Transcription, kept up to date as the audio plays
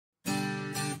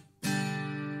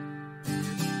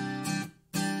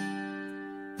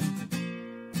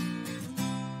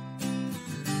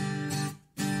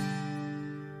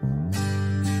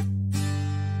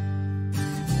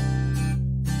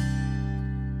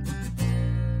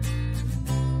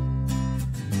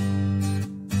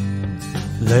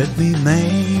Let me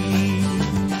make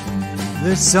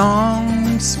the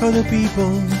songs for the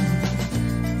people,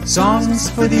 songs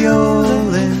for the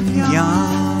old and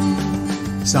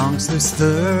young, songs that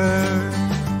stir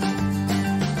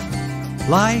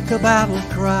like a battle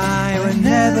cry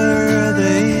whenever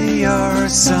they are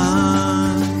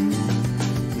sung.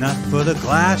 Not for the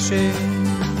clashes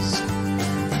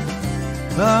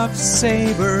of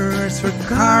sabers, for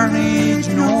carnage,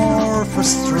 nor for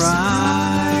strife,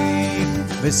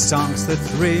 but songs that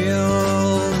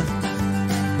thrill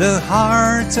the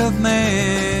hearts of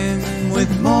men with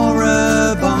more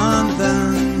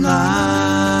abundant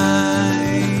life.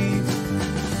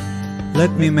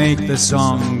 Let me make the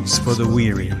songs for the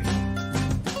weary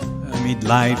amid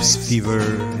life's fever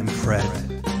and fret,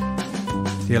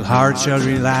 till hearts shall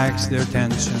relax their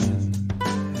tension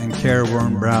and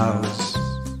careworn brows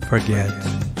forget.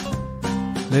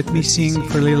 Let me sing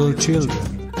for little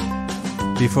children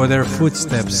before their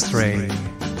footsteps stray,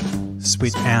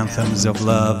 sweet anthems of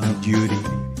love and duty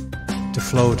to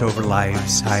float over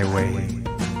life's highway.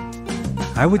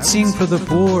 I would sing for the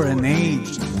poor and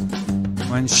aged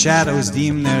when shadows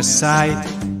dim their sight,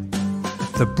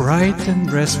 the bright and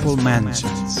restful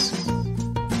mansions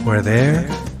where there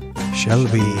shall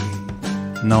be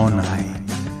no night.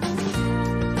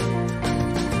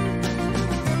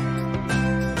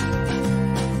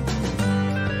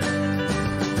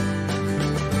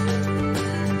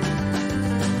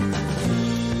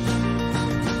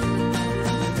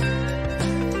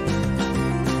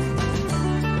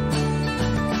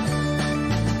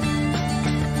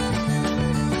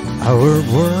 Our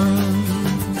world,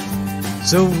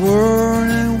 so worn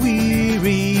and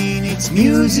weary, needs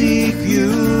music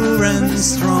pure and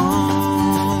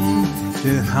strong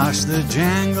to hush the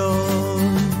jangle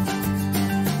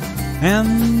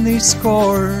and these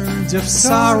chords of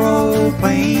sorrow,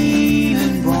 pain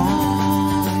and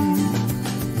wrong.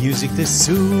 Music to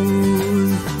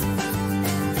soothe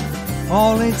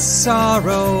all its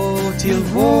sorrow till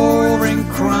war and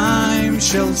crime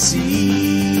shall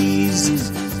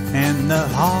cease, and the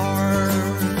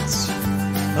hearts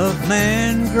of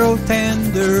men grow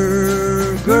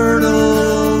tender,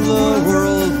 girdle the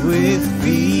world with